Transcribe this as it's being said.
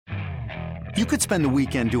You could spend the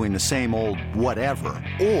weekend doing the same old whatever,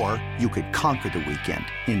 or you could conquer the weekend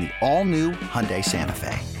in the all-new Hyundai Santa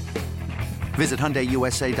Fe. Visit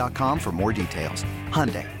HyundaiUSA.com for more details.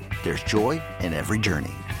 Hyundai, there's joy in every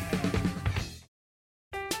journey.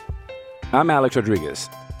 I'm Alex Rodriguez.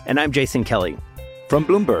 And I'm Jason Kelly. From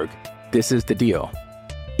Bloomberg, this is The Deal.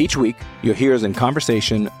 Each week, you'll hear us in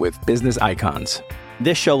conversation with business icons.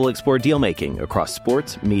 This show will explore deal-making across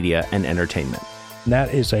sports, media, and entertainment.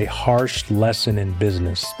 That is a harsh lesson in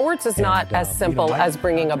business. Sports is not as simple as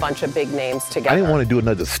bringing a bunch of big names together. I didn't want to do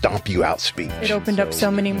another stomp you out speech. It opened up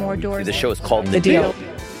so many more doors. The show is called The Deal.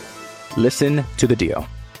 Listen to The Deal.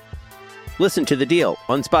 Listen to The Deal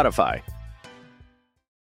on Spotify.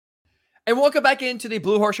 And welcome back into the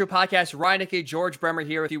Blue Horseshoe Podcast. Ryan Hickey, George Bremer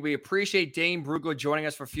here with you. We appreciate Dane Brugler joining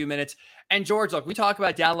us for a few minutes. And George, look, we talk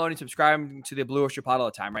about downloading, subscribing to the Blue Horseshoe Pod all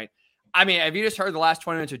the time, right? I mean, have you just heard the last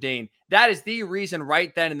 20 minutes of Dane? That is the reason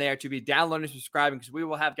right then and there to be downloading and subscribing, because we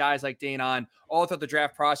will have guys like Dane on all throughout the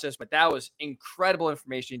draft process. But that was incredible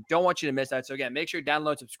information. Don't want you to miss that. So again, make sure you download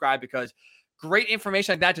and subscribe, because great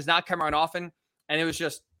information like that does not come around often. And it was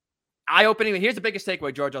just eye-opening. And here's the biggest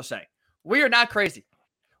takeaway, George, I'll say. We are not crazy.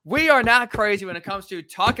 We are not crazy when it comes to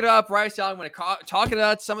talking about Bryce Young, talking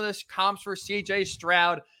about some of this comps for CJ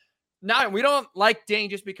Stroud. We don't like Dane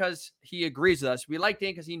just because he agrees with us. We like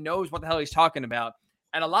Dane because he knows what the hell he's talking about.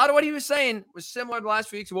 And a lot of what he was saying was similar to the last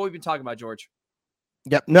few weeks of what we've been talking about, George.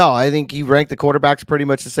 Yep. No, I think he ranked the quarterbacks pretty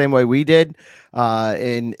much the same way we did.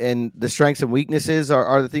 And the strengths and weaknesses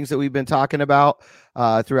are the things that we've been talking about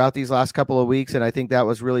throughout these last couple of weeks. And I think that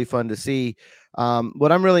was really fun to see.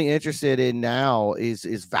 What I'm really interested in now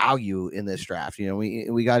is value in this draft. You know,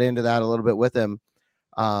 we got into that a little bit with him.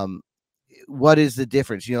 What is the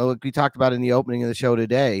difference? You know, like we talked about in the opening of the show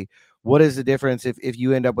today. What is the difference if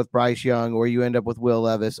you end up with Bryce Young, or you end up with Will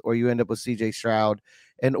Levis, or you end up with CJ Stroud?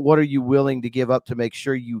 And what are you willing to give up to make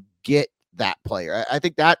sure you get that player? I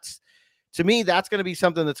think to me, that's going to be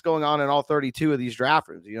something that's going on in all 32 of these draft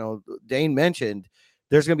rooms. You know, Dane mentioned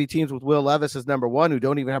there's going to be teams with Will Levis as number one who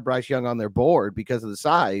don't even have Bryce Young on their board because of the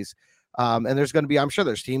size. And there's going to be, I'm sure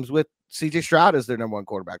there's teams with CJ Stroud as their number one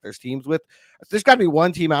quarterback. There's got to be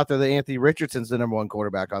one team out there that Anthony Richardson's the number one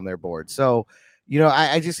quarterback on their board. So, you know,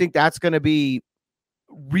 I just think that's going to be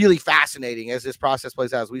really fascinating as this process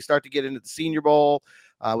plays out. As we start to get into the Senior Bowl,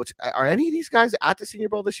 which are any of these guys at the Senior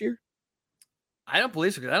Bowl this year? I don't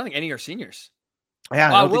believe so, because I don't think any are seniors.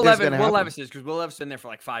 Yeah, Will Levis is, because Will Levis has been there for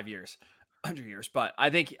like 5 years. 100 years, but I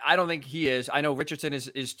don't think he is. I know Richardson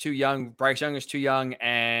is too young, Bryce Young is too young,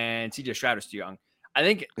 and CJ Stroud is too young. I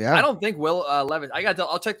don't think Will Levis.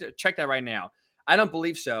 I'll check that right now. I don't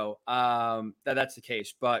believe so. That's the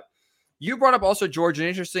case. But you brought up also, George, an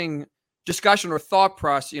interesting discussion or thought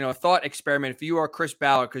process, a thought experiment. If you are Chris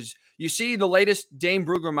Ballard, because you see the latest Dane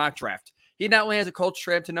Brugler mock draft, he not only has a Colts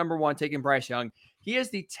straight up to number one, taking Bryce Young. He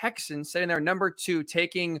has the Texans sitting there number two,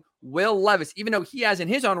 taking Will Levis, even though he has in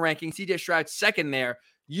his own ranking CJ Stroud second there.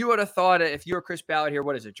 You would have thought, if you were Chris Ballard here,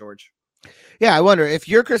 what is it, George? Yeah, I wonder if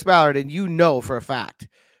you're Chris Ballard and you know for a fact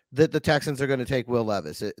that the Texans are going to take Will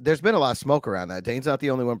Levis. There's been a lot of smoke around that. Dane's not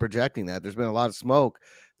the only one projecting that. There's been a lot of smoke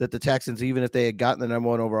that the Texans, even if they had gotten the number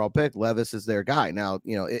one overall pick, Levis is their guy. Now,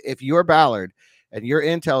 if you're Ballard and your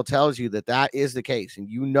intel tells you that is the case and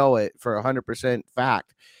you know it for 100%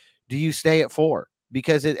 fact, do you stay at 4?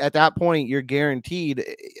 Because at that point, you're guaranteed,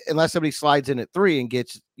 unless somebody slides in at 3 and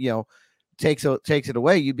gets, takes it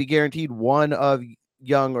away, you'd be guaranteed one of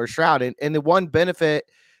Young or Stroud. And the one benefit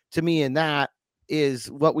to me in that is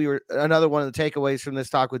another one of the takeaways from this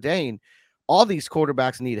talk with Dane. All these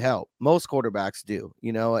quarterbacks need help. Most quarterbacks do.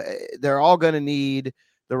 They're all going to need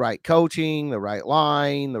the right coaching, the right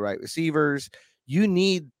line, the right receivers. You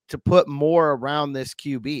need to put more around this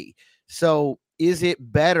QB. So is it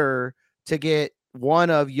better to get one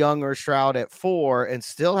of Young or Stroud at 4 and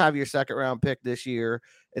still have your second round pick this year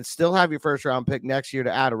and still have your first round pick next year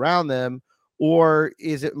to add around them? Or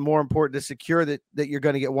is it more important to secure that you're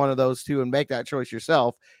going to get one of those two and make that choice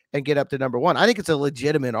yourself and get up to number one? I think it's a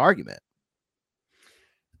legitimate argument.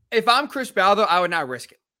 If I'm Chris Ballard, I would not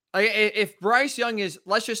risk it. If Bryce Young is,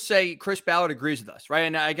 let's just say Chris Ballard agrees with us, right?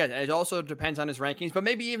 And I guess it also depends on his rankings, but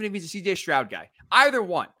maybe even if he's a CJ Stroud guy, either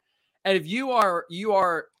one. And if you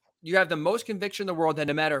have the most conviction in the world that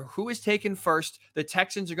no matter who is taken first, the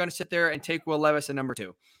Texans are going to sit there and take Will Levis at number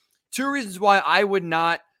 2. 2 reasons why I would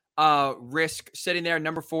not risk sitting there at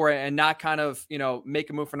number 4 and not kind of, make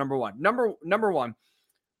a move for number 1. Number 1,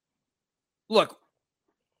 look,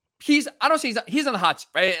 he's on the hot seat,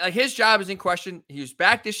 right? Like, his job is in question. He was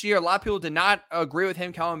back this year. A lot of people did not agree with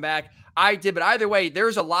him coming back. I did, but either way,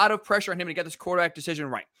 there's a lot of pressure on him to get this quarterback decision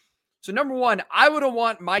right. So number one, I wouldn't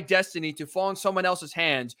want my destiny to fall in someone else's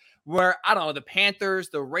hands where, I don't know, the Panthers,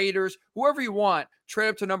 the Raiders, whoever you want, trade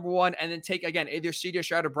up to number one and then take, again, either C.J.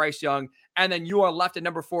 Stroud or Bryce Young, and then you are left at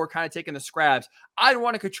number four kind of taking the scraps. I'd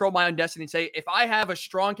want to control my own destiny and say, if I have a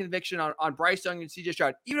strong conviction on Bryce Young and C.J.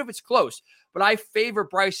 Stroud, even if it's close, but I favor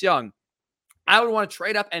Bryce Young, I would want to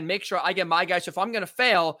trade up and make sure I get my guy. So if I'm going to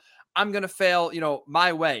fail, I'm going to fail,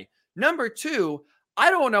 my way. Number two, I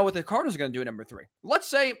don't know what the Cardinals are going to do at number three. Let's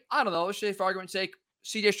say, I don't know, let's say for argument's sake,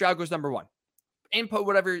 C.J. Stroud goes number one. Input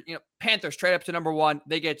whatever, Panthers trade up to number one.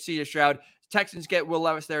 They get C.J. Stroud. Texans get Will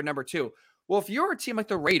Levis there number two. Well, if you're a team like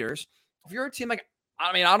the Raiders, if you're a team like,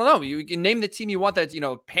 I don't know, you can name the team you want that's,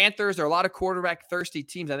 Panthers. There are a lot of quarterback thirsty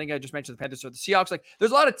teams. I think I just mentioned the Panthers or the Seahawks. Like,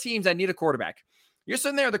 there's a lot of teams that need a quarterback. You're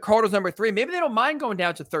sitting there, the Cardinals number three. Maybe they don't mind going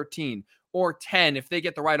down to 13 or 10 if they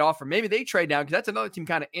get the right offer. Maybe they trade down because that's another team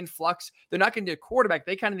kind of in flux. They're not going to get a quarterback.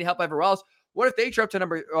 They kind of need help everywhere else. What if they trade up to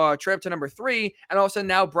number three, and all of a sudden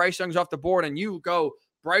now Bryce Young's off the board, and you go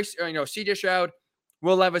Bryce, C.J. Stroud,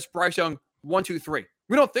 Will Levis, Bryce Young, 1, 2, 3.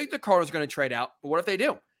 We don't think the Cardinals are going to trade out, but what if they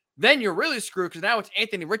do? Then you're really screwed because now it's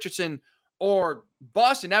Anthony Richardson or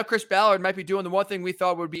bust, and now Chris Ballard might be doing the one thing we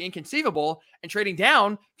thought would be inconceivable and trading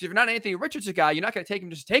down. Because if you're not an Anthony Richardson guy, you're not going to take him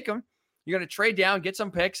just to take him. You're going to trade down, get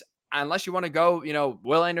some picks, unless you want to go,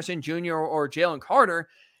 Will Anderson Jr. or Jalen Carter.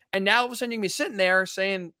 And now all of a sudden you can be sitting there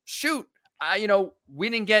saying, shoot, we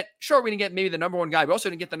didn't get maybe the number one guy. We also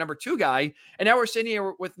didn't get the number two guy. And now we're sitting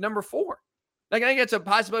here with number four. Like, I think it's a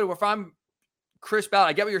possibility where if I'm Chris Ballard,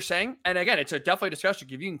 I get what you're saying. And again, it's a definitely discussion.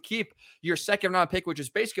 If you can keep your second round pick, which is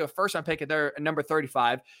basically a first round pick at their number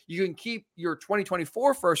 35, you can keep your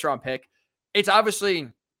 2024 first round pick. It's obviously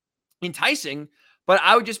enticing, but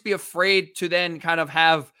I would just be afraid to then kind of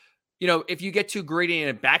have, if you get too greedy and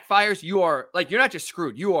it backfires, you're not just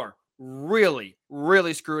screwed. You are really,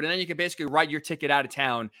 really screwed. And then you can basically write your ticket out of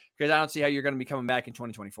town because I don't see how you're going to be coming back in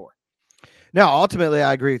 2024. No, ultimately,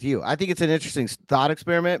 I agree with you. I think it's an interesting thought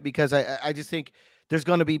experiment because I just think there's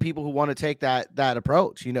going to be people who want to take that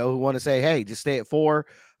approach, who want to say, hey, just stay at 4,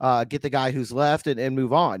 get the guy who's left and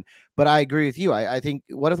move on. But I agree with you. I think,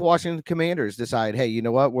 what if Washington Commanders decide, hey, you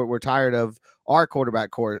know what, we're tired of our quarterback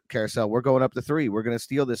carousel. We're going up to 3. We're going to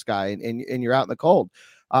steal this guy, and you're out in the cold.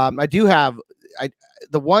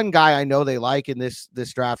 The one guy I know they like in this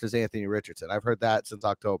draft is Anthony Richardson. I've heard that since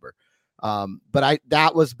October. But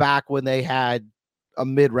that was back when they had a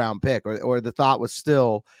mid-round pick, or the thought was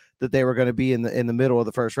still that they were going to be in the middle of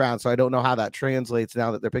the first round. So I don't know how that translates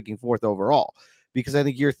now that they're picking 4th overall, because I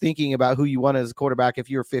think you're thinking about who you want as a quarterback.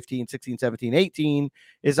 If you're 15, 16, 17, 18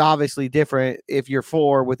 is obviously different if you're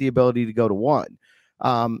 4 with the ability to go to 1.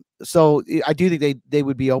 So I do think they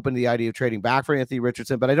would be open to the idea of trading back for Anthony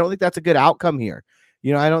Richardson, but I don't think that's a good outcome here.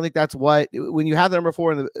 I don't think that's when you have the number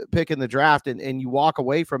 4 in the pick in the draft and you walk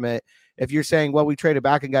away from it, if you're saying, well, we traded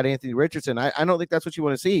back and got Anthony Richardson, I don't think that's what you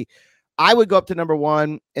want to see. I would go up to number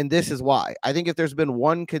 1, and this is why. I think if there's been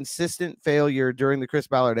one consistent failure during the Chris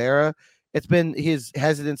Ballard era, it's been his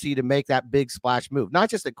hesitancy to make that big splash move, not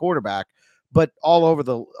just at quarterback, but all over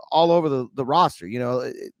the roster.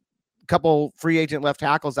 A couple free agent left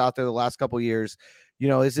tackles out there the last couple of years.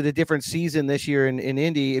 Is it a different season this year in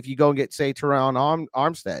Indy if you go and get, say, Teron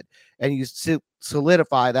Armstead and you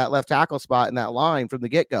solidify that left tackle spot in that line from the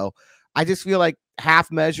get-go? I just feel like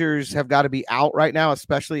half measures have got to be out right now,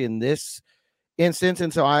 especially in this instance.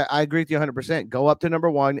 And so I agree with you 100%. Go up to number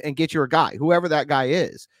 1 and get your guy, whoever that guy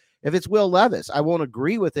is. If it's Will Levis, I won't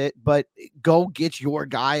agree with it, but go get your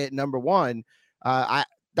guy at number 1.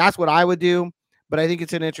 That's what I would do. But I think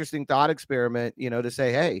it's an interesting thought experiment, to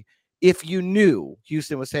say, hey, if you knew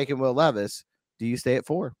Houston was taking Will Levis, do you stay at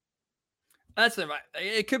 4?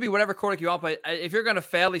 It could be whatever quarterback you want, but if you're going to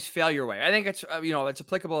fail, at least fail your way. I think it's it's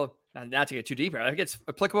applicable. Not to get too deep here. I think it's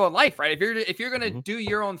applicable in life, right? If you're going to do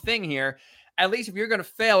your own thing here, at least if you're going to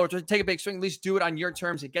fail or to take a big swing, at least do it on your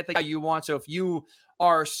terms and get the guy you want. So if you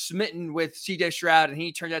are smitten with C.J. Stroud and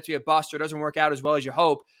he turns out to be a bust or doesn't work out as well as you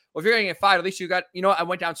hope, well, if you're going to get fired, at least you got, I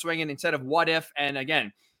went down swinging instead of what if. And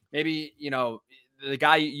again, maybe the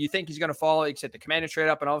guy you think he's going to fall, except the Commander trade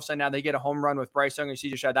up, and all of a sudden now they get a home run with Bryce Young and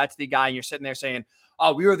C.J. Stroud. That's the guy, and you're sitting there saying,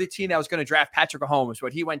 oh, we were the team that was going to draft Patrick Mahomes,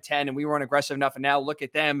 but he went 10, and we weren't aggressive enough, and now look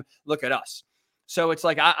at them, look at us. So it's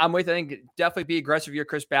like I'm with, I think, definitely be aggressive. You're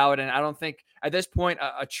Chris Ballard, and I don't think at this point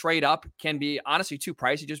a trade up can be honestly too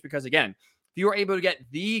pricey, just because, again, if you are able to get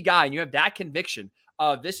the guy and you have that conviction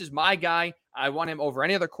of this is my guy, I want him over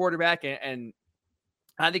any other quarterback, and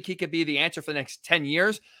I think he could be the answer for the next 10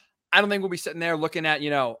 years. I don't think we'll be sitting there looking at,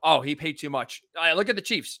 oh, he paid too much. Look at the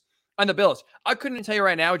Chiefs and the Bills. I couldn't tell you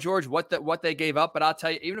right now, George, what they gave up, but I'll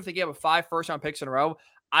tell you, even if they gave up 5 first-round picks in a row,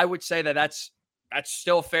 I would say that that's that's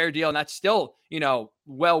still a fair deal. And that's still,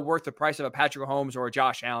 well worth the price of a Patrick Mahomes or a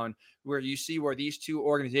Josh Allen, where you see where these two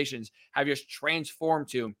organizations have just transformed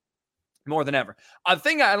to more than ever. A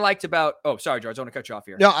thing I liked about, sorry, George, I want to cut you off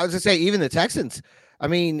here. No, I was going to say, even the Texans, I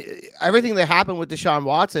mean, everything that happened with Deshaun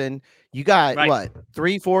Watson, you got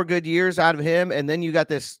 3-4 good years out of him. And then you got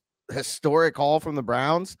this historic haul from the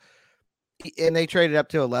Browns, and they traded up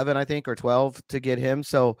to 11, I think, or 12 to get him.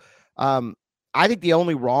 So I think the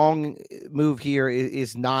only wrong move here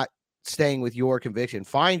is not staying with your conviction.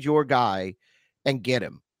 Find your guy and get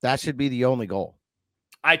him. That should be the only goal.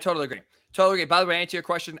 I totally agree. Totally agree. By the way, to answer your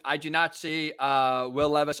question, I do not see Will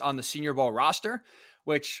Levis on the Senior Bowl roster,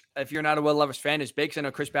 which, if you're not a Will Levis fan, is big. I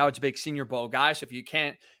know Chris Ballard's a big Senior Bowl guy. So if you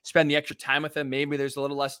can't spend the extra time with him, maybe there's a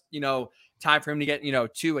little less, time for him to get,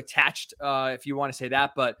 too attached, if you want to say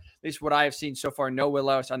that. But at least what I have seen so far, no Will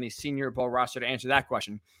Levis on the Senior Bowl roster to answer that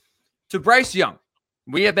question. To Bryce Young,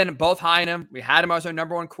 we have been both high on him. We had him as our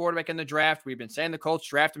number one quarterback in the draft. We've been saying the Colts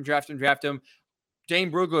draft him.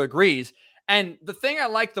 Dane Brugler agrees. And the thing I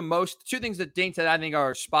like the most, two things that Dane said I think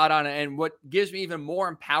are spot on, and what gives me even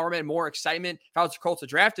more empowerment, more excitement if I was the Colts to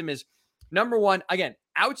draft him is, number one, again,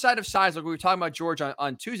 outside of size, like we were talking about George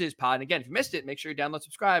on Tuesday's pod. And again, if you missed it, make sure you download,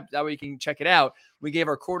 subscribe. That way you can check it out. We gave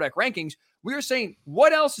our quarterback rankings. We were saying,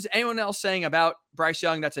 what else is anyone else saying about Bryce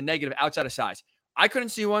Young that's a negative outside of size? I couldn't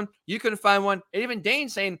see one. You couldn't find one. And even Dane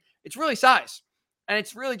saying it's really size. And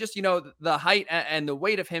it's really just, the height and the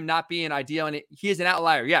weight of him not being ideal. And he is an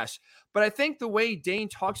outlier, yes. But I think the way Dane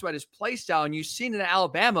talks about his play style, and you've seen it in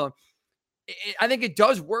Alabama, I think it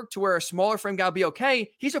does work to where a smaller frame guy will be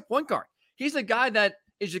okay. He's a point guard. He's a guy that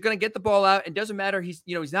is just going to get the ball out. It doesn't matter. He's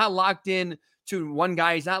not locked in to one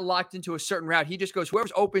guy. He's not locked into a certain route. He just goes,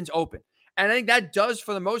 whoever's open's open. And I think that does,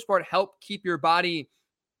 for the most part, help keep your body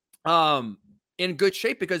in good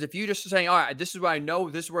shape, because if you just saying, all right, this is where I know,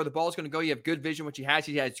 this is where the ball is going to go. You have good vision, which he has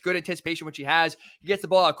good anticipation, which he has. He gets the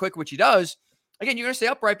ball out quick, which he does. Again, you're going to stay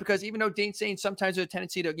upright, because even though Dane's saying sometimes there's a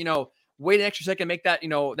tendency to, wait an extra second, make that,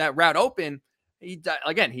 that route open.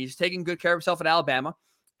 He's taking good care of himself at Alabama.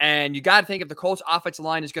 And you got to think if the Colts offensive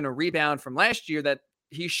line is going to rebound from last year, that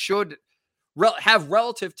he should have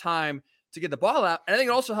relative time to get the ball out. And I think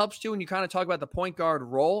it also helps too when you kind of talk about the point guard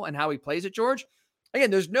role and how he plays it, George. Again,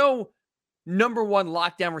 there's no number one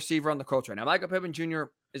lockdown receiver on the Colts right now. Michael Pittman Jr.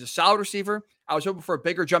 is a solid receiver. I was hoping for a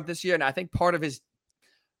bigger jump this year, and I think part of his,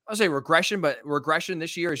 I'll say regression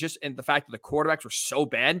this year is just in the fact that the quarterbacks were so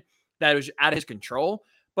bad that it was out of his control.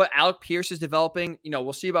 But Alec Pierce is developing.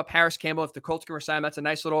 We'll see about Paris Campbell if the Colts can resign. That's a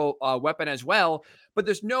nice little weapon as well. But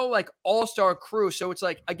there's no all-star crew. So it's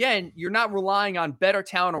again, you're not relying on better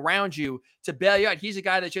talent around you to bail you out. He's a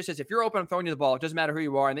guy that just says, if you're open, I'm throwing you the ball. It doesn't matter who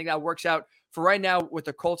you are. I think that works out for right now what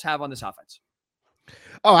the Colts have on this offense.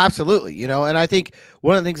 Oh, absolutely. And I think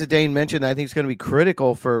one of the things that Dane mentioned that I think is going to be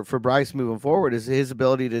critical for Bryce moving forward is his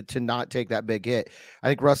ability to not take that big hit. I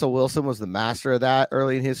think Russell Wilson was the master of that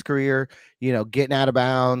early in his career, getting out of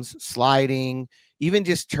bounds, sliding, even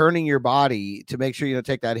just turning your body to make sure you don't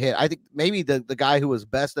take that hit. I think maybe the guy who was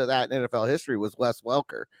best at that in NFL history was Wes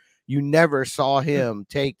Welker. You never saw him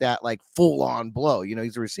take that full on blow.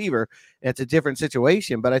 He's a receiver and it's a different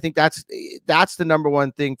situation, but I think that's the number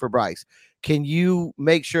one thing for Bryce. Can you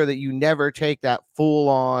make sure that you never take that full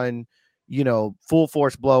on, full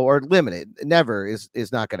force blow, or limit it? Never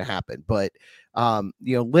is not going to happen, but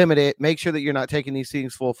limit it, make sure that you're not taking these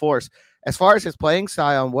things full force. As far as his playing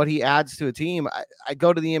style and what he adds to a team, I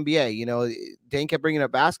go to the NBA. Dane kept bringing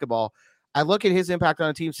up basketball. I look at his impact on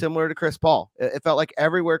a team similar to Chris Paul. It felt like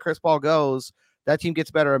everywhere Chris Paul goes, that team gets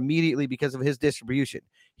better immediately because of his distribution.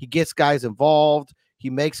 He gets guys involved. He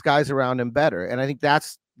makes guys around him better. And I think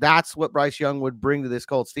that's what Bryce Young would bring to this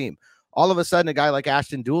Colts team. All of a sudden, a guy like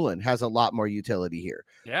Ashton Dulin has a lot more utility here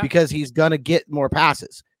because he's going to get more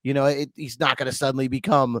passes. He's not going to suddenly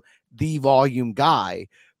become the volume guy,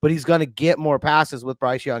 but he's going to get more passes with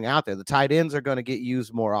Bryce Young out there. The tight ends are going to get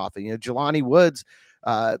used more often. Jelani Woods,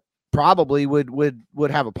 probably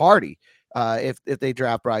would have a party if they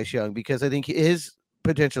draft Bryce Young, because I think his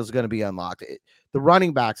potential is going to be unlocked. The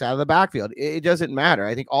running backs out of the backfield, it doesn't matter.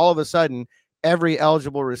 I think all of a sudden every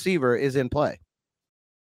eligible receiver is in play.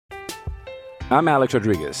 I'm Alex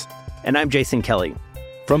Rodriguez. And I'm Jason Kelly.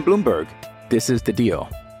 From Bloomberg, this is The Deal.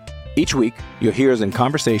 Each week, you'll hear us in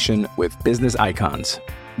conversation with business icons.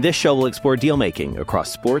 This show will explore deal-making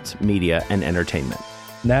across sports, media, and entertainment.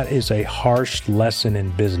 And that is a harsh lesson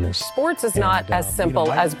in business. Sports is not as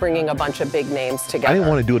simple as bringing a bunch of big names together. I didn't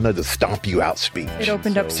want to do another stomp you out speech. It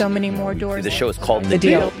opened up so many more doors. The show is called The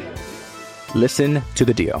Deal. Listen to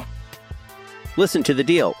The Deal. Listen to The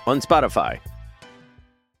Deal on Spotify.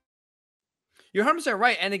 You're 100%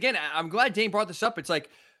 right. And again, I'm glad Dane brought this up. It's like,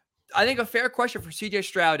 I think a fair question for CJ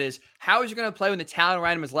Stroud is how is he going to play when the talent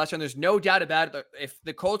around him is lesser? And there's no doubt about it. If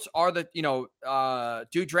the Colts are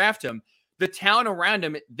do draft him, the talent around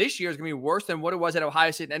him this year is going to be worse than what it was at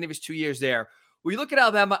Ohio State in any of his 2 years there. When you look at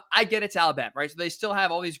Alabama, I get it's Alabama, right? So they still have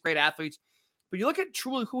all these great athletes. But you look at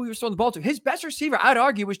truly who he was throwing the ball to. His best receiver, I'd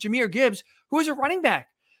argue, was Jahmyr Gibbs, who was a running back.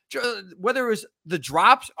 Whether it was the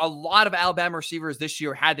drops, a lot of Alabama receivers this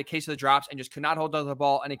year had the case of the drops and just could not hold on to the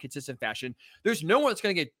ball in a consistent fashion. There's no one that's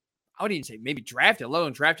going to get, I would even say maybe drafted, let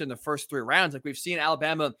alone drafted in the first 3 rounds. Like we've seen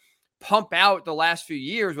Alabama pump out the last few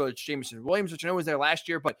years, whether it's Jameson Williams, which I know was there last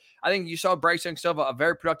year, but I think you saw Bryce Young still have a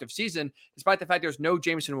very productive season, despite the fact there's no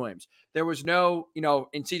Jameson Williams. There was no,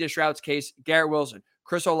 in C.J. Stroud's case, Garrett Wilson,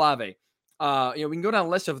 Chris Olave. We can go down a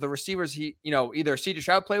list of the receivers he, either C.J.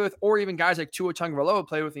 Stroud played with or even guys like Tua Tagovailoa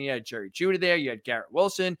played with. And you had Jerry Jeudy there. You had Garrett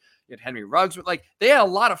Wilson. You had Henry Ruggs. Like they had a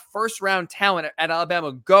lot of first-round talent at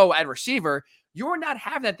Alabama go at receiver. You're not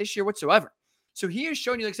having that this year whatsoever. So he has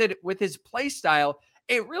shown you, like I said, with his play style,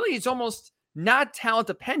 it really is almost not talent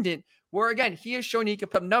dependent, where, again, he has shown he can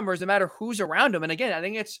put up numbers no matter who's around him. And, again, I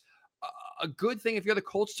think it's a good thing if you're the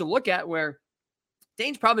Colts to look at, where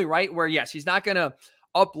Dane's probably right, where, yes, he's not going to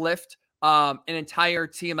uplift an entire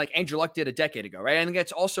team like Andrew Luck did a decade ago, right? I think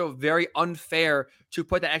it's also very unfair to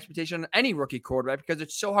put that expectation on any rookie quarterback because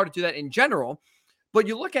it's so hard to do that in general. But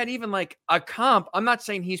you look at even like a comp, I'm not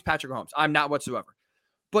saying he's Patrick Mahomes. I'm not whatsoever.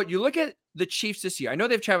 But you look at the Chiefs this year. I know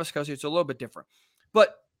they have Travis Kelce. It's a little bit different.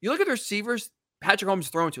 But you look at the receivers Patrick Mahomes is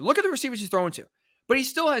throwing to. Look at the receivers he's throwing to. But he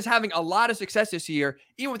still is having a lot of success this year,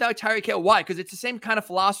 even without Tyreek Hill. Why? Because it's the same kind of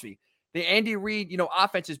philosophy. The Andy Reid,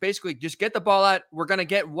 offense is basically just get the ball out. We're going to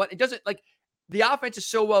get what it doesn't like. The offense is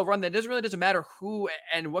so well run that it doesn't matter who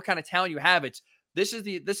and what kind of talent you have. This is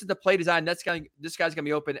the play design. This guy's going to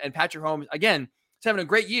be open. And Patrick Mahomes, again, is having a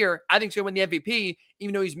great year. I think he's going to win the MVP,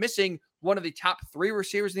 even though he's missing one of the top 3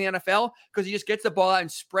 receivers in the NFL, because he just gets the ball out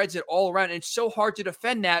and spreads it all around. And it's so hard to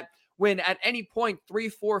defend that when at any point 3,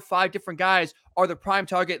 4, 5 different guys are the prime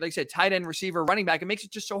target. Like I said, tight end, receiver, running back. It makes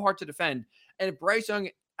it just so hard to defend. And Bryce Young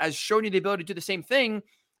has shown you the ability to do the same thing.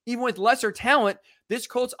 Even with lesser talent, this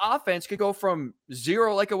Colts offense could go from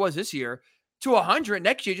 0 like it was this year to 100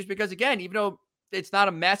 next year, just because, again, even though it's not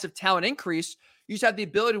a massive talent increase, you just have the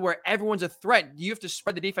ability where everyone's a threat. You have to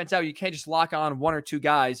spread the defense out. You can't just lock on 1 or 2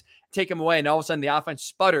 guys, take them away, and all of a sudden the offense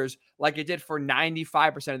sputters like it did for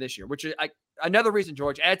 95% of this year, which is another reason,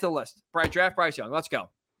 George, add to the list. Draft Bryce Young. Let's go.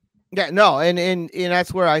 Yeah, no, and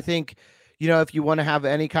that's where I think, if you want to have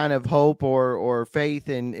any kind of hope or faith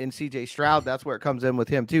in CJ Stroud, that's where it comes in with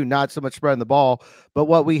him too. Not so much spreading the ball, but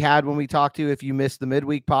what we had when we talked to, if you missed the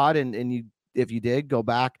midweek pod if you did, go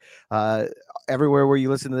back everywhere where you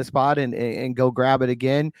listen to this pod and go grab it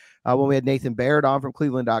again. When we had Nathan Baird on from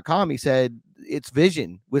Cleveland.com, he said it's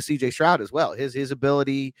vision with CJ Stroud as well. His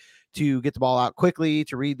ability to get the ball out quickly,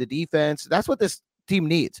 to read the defense. That's what this team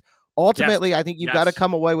needs. Ultimately, yes. I think you've got to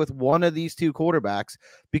come away with one of these 2 quarterbacks,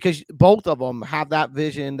 because both of them have that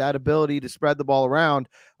vision, that ability to spread the ball around.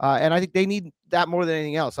 And I think they need that more than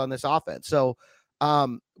anything else on this offense. So,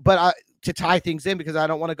 to tie things in, because I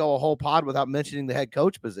don't want to go a whole pod without mentioning the head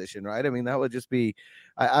coach position, right? I mean, that would just be,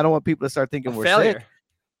 I don't want people to start thinking we're failure.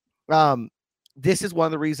 Sick. This is one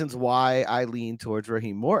of the reasons why I lean towards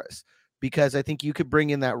Raheem Morris, because I think you could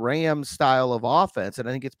bring in that Rams style of offense, and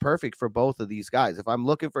I think it's perfect for both of these guys. If I'm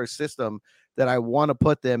looking for a system that I want to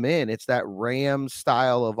put them in, it's that Rams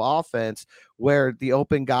style of offense where the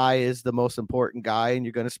open guy is the most important guy, and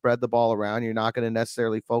you're going to spread the ball around. You're not going to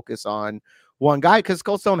necessarily focus on one guy, because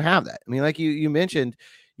Colts don't have that. I mean, like you mentioned,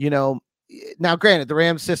 now granted, the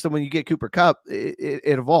Rams system, when you get Cooper Kupp, it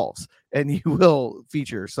evolves and you will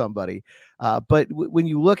feature somebody. But when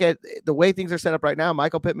you look at the way things are set up right now,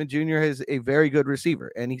 Michael Pittman Jr. is a very good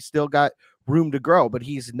receiver, and he's still got room to grow, but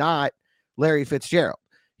he's not Larry Fitzgerald.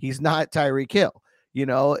 He's not Tyreek Hill,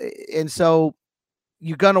 and so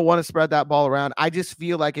you're going to want to spread that ball around. I just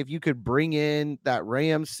feel like if you could bring in that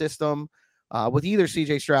Rams system with either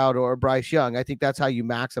CJ Stroud or Bryce Young, I think that's how you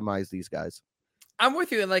maximize these guys. I'm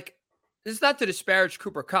with you. And it's not to disparage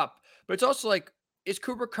Cooper Kupp, but it's also is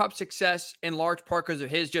Cooper Kupp's success in large part because of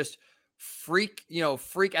his just freak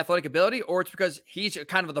athletic ability, or it's because he's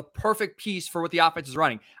kind of the perfect piece for what the offense is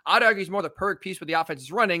running? I'd argue he's more the perfect piece what the offense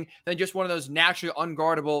is running than just one of those naturally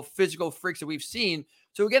unguardable physical freaks that we've seen.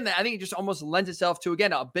 So again, I think it just almost lends itself to,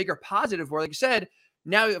 again, a bigger positive where, like you said,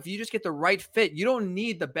 now if you just get the right fit, you don't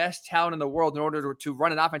need the best talent in the world in order to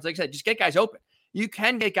run an offense. Like I said, just get guys open. You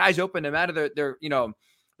can get guys open no matter their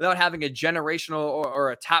without having a generational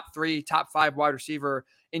or a top 3, top 5 wide receiver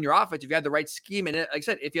in your offense. If you have the right scheme, and like I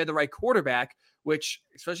said, if you have the right quarterback, which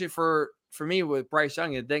especially for for me with Bryce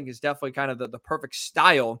Young, I think is definitely kind of the perfect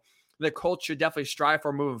style the Colts should definitely strive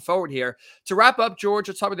for moving forward here. To wrap up, George,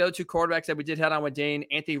 let's talk about the other two quarterbacks that we did head on with Dane,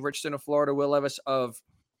 Anthony Richardson of Florida, Will Levis of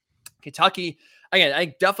Kentucky. Again, I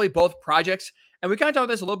think definitely both projects. And we kind of talked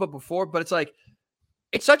about this a little bit before, but it's like,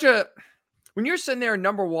 it's such a, when you're sitting there at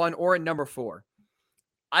number 1 or at number 4,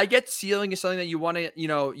 I get ceiling is something that you want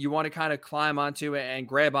to kind of climb onto and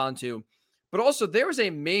grab onto. But also there was a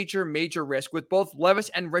major, major risk with both Levis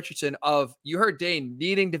and Richardson of, you heard Dane,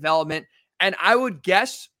 needing development. And I would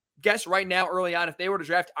guess right now early on, if they were to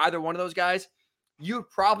draft either one of those guys, you would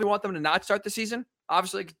probably want them to not start the season.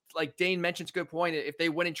 Obviously, like Dane mentions, good point. If they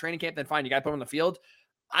win in training camp, then fine, you got to put them on the field.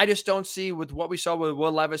 I just don't see with what we saw with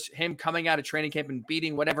Will Levis, him coming out of training camp and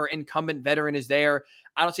beating whatever incumbent veteran is there.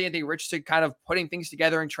 I don't see Anthony Richardson kind of putting things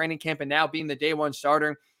together in training camp and now being the day one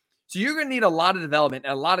starter. So you're going to need a lot of development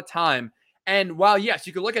and a lot of time. And while, yes,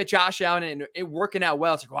 you could look at Josh Allen and it working out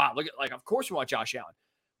well, it's like, wow, look at, like, of course we want Josh Allen.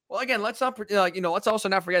 Well, again, let's also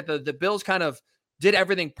not forget the Bills kind of did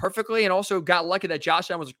everything perfectly and also got lucky that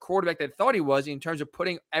Josh Allen was a quarterback they thought he was in terms of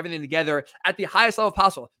putting everything together at the highest level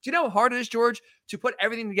possible. Do you know how hard it is, George, to put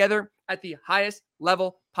everything together at the highest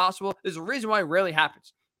level possible? There's a reason why it rarely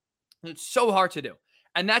happens. It's so hard to do.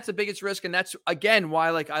 And that's the biggest risk. And that's, again, why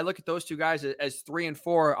I look at those two guys as 3 and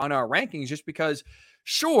 4 on our rankings, just because,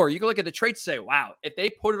 sure, you can look at the traits and say, wow, if they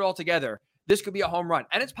put it all together, this could be a home run.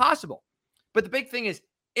 And it's possible. But the big thing is,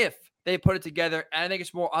 if they put it together, and I think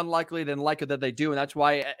it's more unlikely than likely that they do. And that's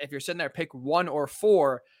why if you're sitting there, pick 1 or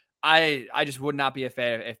 4, I just would not be a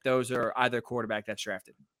fan if those are either quarterback that's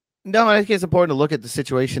drafted. No, I think it's important to look at the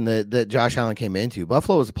situation that Josh Allen came into.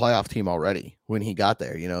 Buffalo was a playoff team already when he got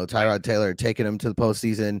there. You know, Tyrod Taylor had taken him to the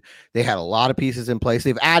postseason. They had a lot of pieces in place.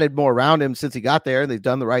 They've added more around him since he got there. They've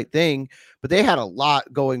done the right thing, but they had a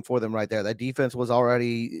lot going for them right there. That defense was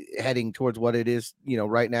already heading towards what it is,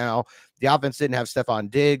 right now. The offense didn't have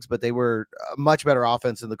Stephon Diggs, but they were a much better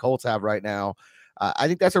offense than the Colts have right now. I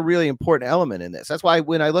think that's a really important element in this. That's why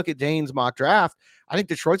when I look at Dane's mock draft, I think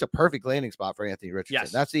Detroit's a perfect landing spot for Anthony Richardson.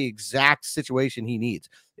 Yes. That's the exact situation he needs.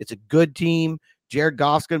 It's a good team. Jared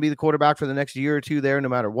Goff's going to be the quarterback for the next year or two there, no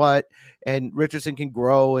matter what. And Richardson can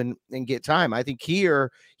grow and get time. I think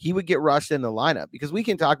here he would get rushed in the lineup because we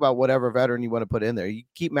can talk about whatever veteran you want to put in there. You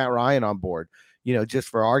keep Matt Ryan on board, just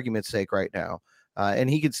for argument's sake right now.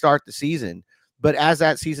 And he could start the season. But as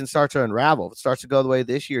that season starts to unravel, if it starts to go the way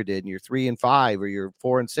this year did, and you're 3 and 5, or you're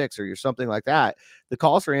 4 and 6, or you're something like that, the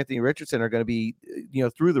calls for Anthony Richardson are going to be,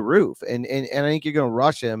 through the roof. And I think you're going to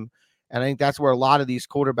rush him. And I think that's where a lot of these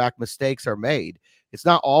quarterback mistakes are made. It's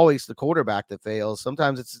not always the quarterback that fails.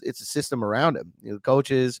 Sometimes it's a system around him. The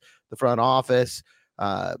coaches, the front office,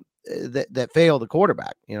 that fail the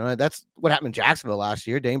quarterback. That's what happened in Jacksonville last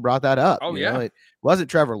year. Dane brought that up. Oh, yeah. It wasn't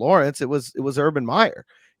Trevor Lawrence. It was Urban Meyer.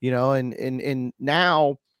 And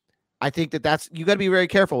now I think that's, you got to be very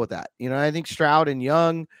careful with that. I think Stroud and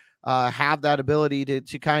Young have that ability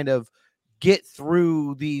to kind of get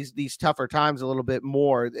through these tougher times a little bit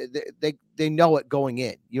more. They know it going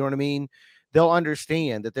in, you know what I mean? They'll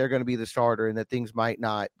understand that they're going to be the starter and that things might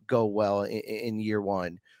not go well in year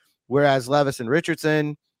one. Whereas Levis and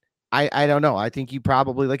Richardson, I don't know. I think you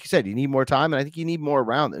probably, like you said, you need more time, and I think you need more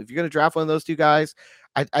around them. If you're going to draft one of those two guys,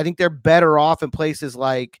 I think they're better off in places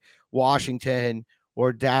like Washington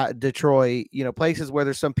or Detroit, places where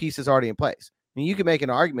there's some pieces already in place. I mean, you can make an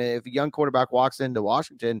argument if a young quarterback walks into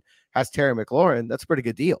Washington, has Terry McLaurin, that's a pretty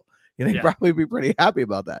good deal. You'd probably be pretty happy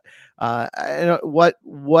about that. And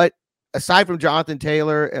what aside from Jonathan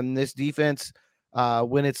Taylor and this defense,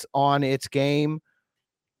 when it's on its game,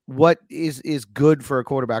 what is good for a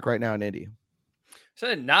quarterback right now in Indy?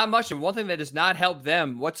 So not much. And one thing that does not help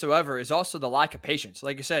them whatsoever is also the lack of patience.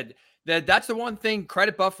 Like I said, that's the one thing,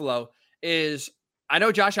 credit Buffalo, is I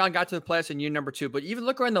know Josh Allen got to the playoffs in year number 2, but even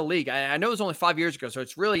look around the league. I know it was only 5 years ago, so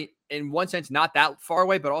it's really, in one sense, not that far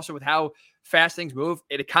away, but also with how fast things move,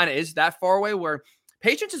 it kind of is that far away where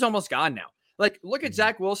patience is almost gone now. Like, look at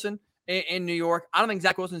Zach Wilson in New York. I don't think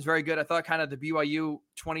Zach Wilson is very good. I thought kind of the BYU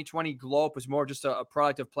 2020 glow up was more just a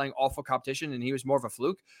product of playing awful competition, and he was more of a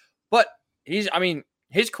fluke. But his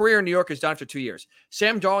career in New York is done after 2 years.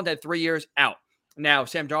 Sam Darnold had 3 years out. Now,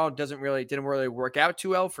 Sam Darnold didn't really work out too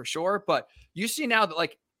well for sure, but you see now that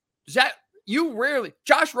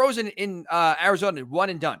Josh Rosen in Arizona, one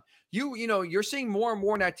and done. You're seeing more and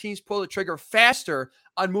more now teams pull the trigger faster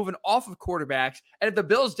on moving off of quarterbacks. And if the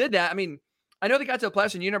Bills did that, I know they got to the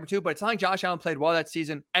playoffs in year number 2, but it's not like Josh Allen played well that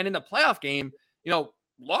season. And in the playoff game,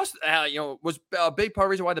 was a big part of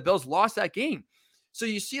the reason why the Bills lost that game. So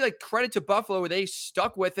you see, credit to Buffalo where they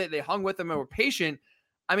stuck with it. They hung with them and were patient.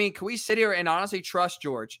 Can we sit here and honestly trust,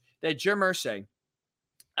 George, that Jim Irsay,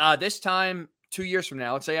 this time 2 years from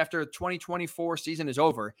now, let's say after 2024 season is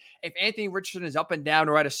over, if Anthony Richardson is up and down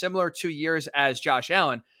or at a similar 2 years as Josh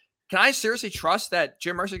Allen, can I seriously trust that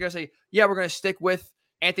Jim Mercer is going to say, yeah, we're going to stick with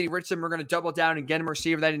Anthony Richardson, we're going to double down and get him a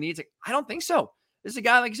receiver that he needs? Like, I don't think so. This is a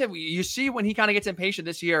guy, like I said, you see when he kind of gets impatient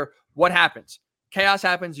this year, what happens? Chaos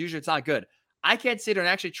happens. Usually it's not good. I can't sit there and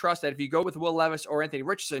actually trust that if you go with Will Levis or Anthony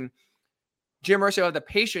Richardson, Jim Mercer will have the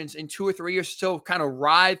patience in 2 or 3 years to still kind of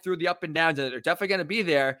ride through the up and downs that are definitely going to be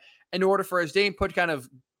there in order for his Dane Put kind of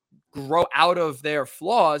grow out of their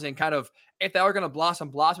flaws and kind of, if they are going to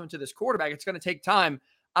blossom into this quarterback, it's going to take time.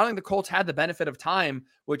 I don't think the Colts had the benefit of time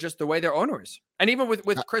with just the way their owner is. And even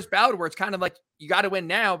with Chris Ballard, where it's kind of like, you got to win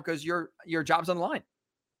now because your job's on the line.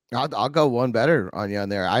 I'll go one better on you on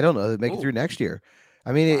there. I don't know. Make it through next year.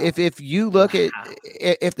 I mean, if you look at,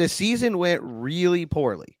 if the season went really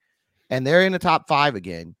poorly and they're in the top 5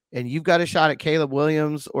 again, and you've got a shot at Caleb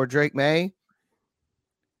Williams or Drake May,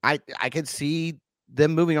 I could see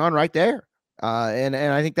them moving on right there. And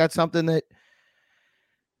I think that's something that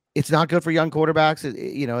it's not good for young quarterbacks.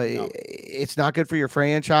 It's not good for your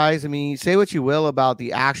franchise. I mean, say what you will about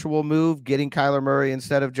the actual move. Getting Kyler Murray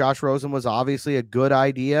instead of Josh Rosen was obviously a good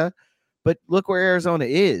idea. But look where Arizona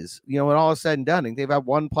is. When all is said and done, they've had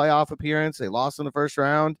 1 playoff appearance. They lost in the first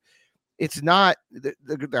round. It's not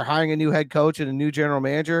they're hiring a new head coach and a new general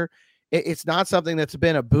manager. It's not something that's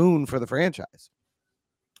been a boon for the franchise.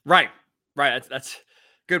 Right. That's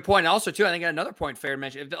good point. Also, too, I think another point fair to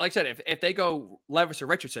mention, like I said, if they go Levis or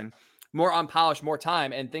Richardson, more unpolished, more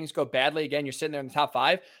time, and things go badly again, you're sitting there in the top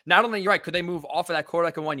 5. Not only, you're right, could they move off of that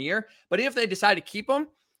quarterback in 1 year, but if they decide to keep them,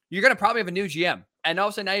 you're going to probably have a new GM. And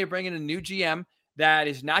also now you're bringing a new GM that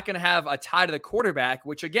is not going to have a tie to the quarterback,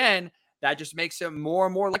 which again, that just makes him more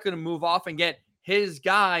and more likely to move off and get his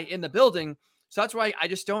guy in the building. So that's why I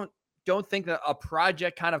just don't think that a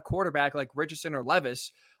project kind of quarterback like Richardson or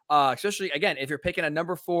Levis, especially, again, if you're picking at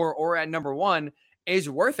number 4 or at number 1, is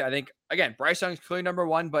worth it. I think, again, Bryce Young's clearly number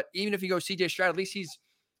 1, but even if you go CJ Stroud, at least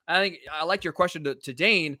I like your question to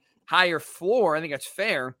Dane, higher floor. I think that's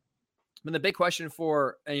fair. But the big question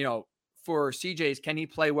for CJ is, can he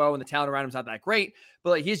play well when the talent around him is not that great?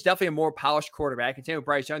 But he's definitely a more polished quarterback, and same with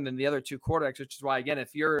Bryce Young than the other 2 quarterbacks, which is why, again,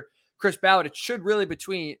 if you're Chris Ballard, it should really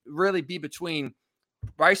be between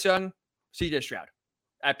Bryce Young, CJ Stroud.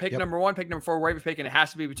 At pick number 1, pick number 4, wherever you're picking, it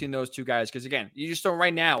has to be between those 2 guys. Because again, you just don't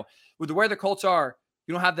right now with the way the Colts are,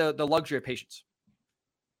 you don't have the luxury of patience.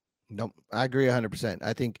 Nope, I agree 100%.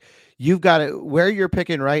 I think you've got to, where you're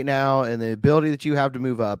picking right now and the ability that you have to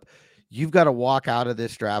move up, you've got to walk out of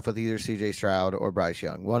this draft with either CJ Stroud or Bryce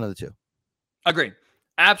Young, one of the 2. Agreed.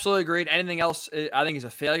 Absolutely agreed. Anything else, I think, is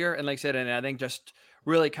a failure. And like I said, and I think just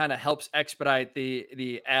really kind of helps expedite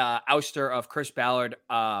the ouster of Chris Ballard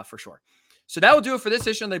for sure. So that will do it for this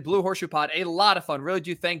edition of the Blue Horseshoe Pod. A lot of fun. Really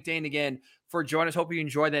do thank Dane again for joining us. Hope you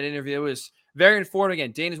enjoyed that interview. It was very informative.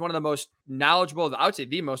 Again, Dane is one of the most knowledgeable, I would say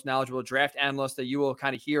the most knowledgeable draft analyst that you will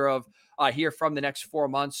kind of hear from the next 4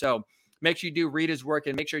 months. So make sure you do read his work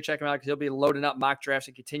and make sure you check him out because he'll be loading up mock drafts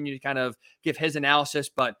and continue to kind of give his analysis.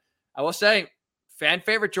 But I will say, fan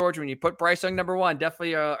favorite, George, when you put Bryce Young number 1,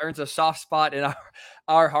 definitely earns a soft spot in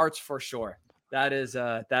our hearts for sure. That is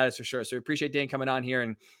for sure. So we appreciate Dane coming on here,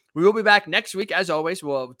 and we will be back next week. As always,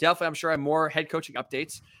 we'll definitely, I'm sure, have more head coaching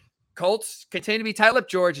updates. Colts continue to be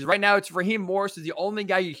tight-lipped, George. Right now, it's Raheem Morris is the only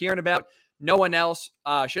guy you're hearing about. No one else.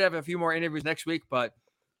 Should have a few more interviews next week, but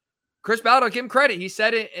Chris Ballard, I'll give him credit. He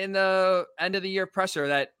said it in the end of the year presser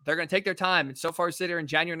that they're going to take their time. And so far, we sit here in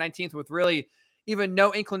January 19th with really even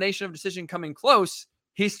no inclination of decision coming close.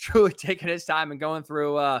 He's truly taking his time and going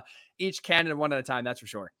through each candidate one at a time. That's for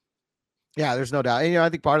sure. Yeah, there's no doubt. And, I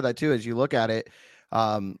think part of that too, as you look at it,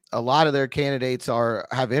 a lot of their candidates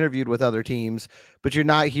have interviewed with other teams, but you're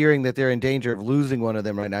not hearing that they're in danger of losing one of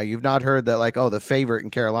them right now. You've not heard that like, oh, the favorite in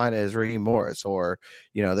Carolina is Raheem Morris, or,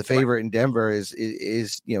 the favorite in Denver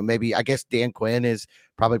is maybe, I guess Dan Quinn is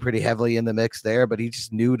probably pretty heavily in the mix there, but he's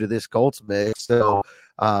just new to this Colts mix. So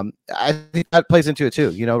I think that plays into it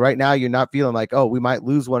too. Right now you're not feeling like, oh, we might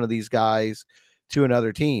lose one of these guys to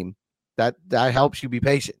another team. That helps you be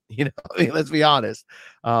patient. Let's be honest.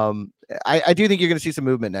 I do think you're going to see some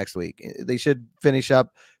movement next week. They should finish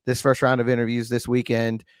up this first round of interviews this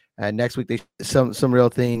weekend, and next week some real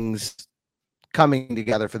things coming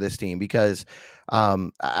together for this team, because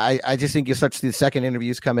I just think you'll start to see the second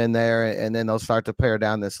interviews come in there, and then they'll start to pare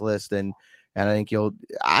down this list, and I think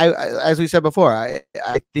as we said before, I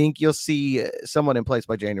think you'll see someone in place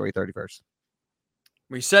by January 31st.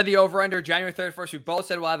 We said the over-under January 31st. We both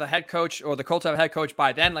said we'll have a head coach, or the Colts have a head coach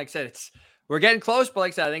by then. Like I said, it's we're getting close, but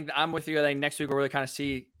like I said, I think I'm with you. I think next week we'll really kind of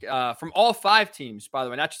see from all 5 teams, by the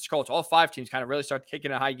way, not just Colts, all 5 teams kind of really start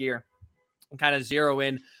kicking a high gear and kind of zero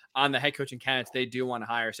in on the head coaching candidates they do want to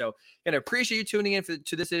hire. So again, I appreciate you tuning in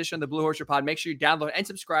to this edition of the Blue Horse Pod. Make sure you download and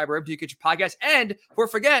subscribe wherever you get your podcast. And before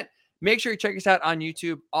forget, make sure you check us out on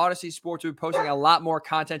YouTube, Odyssey Sports. We're posting a lot more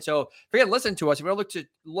content. So forget to listen to us. If you want to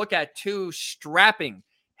look at 2 strapping,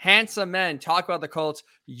 handsome men talk about the Colts,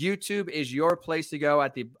 YouTube is your place to go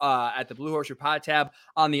at the Blue Horse Pod tab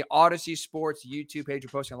on the Odyssey Sports YouTube page. We're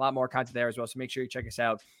posting a lot more content there as well. So make sure you check us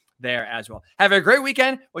out there as well. Have a great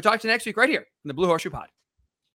weekend. We'll talk to you next week right here in the Blue Horse Pod.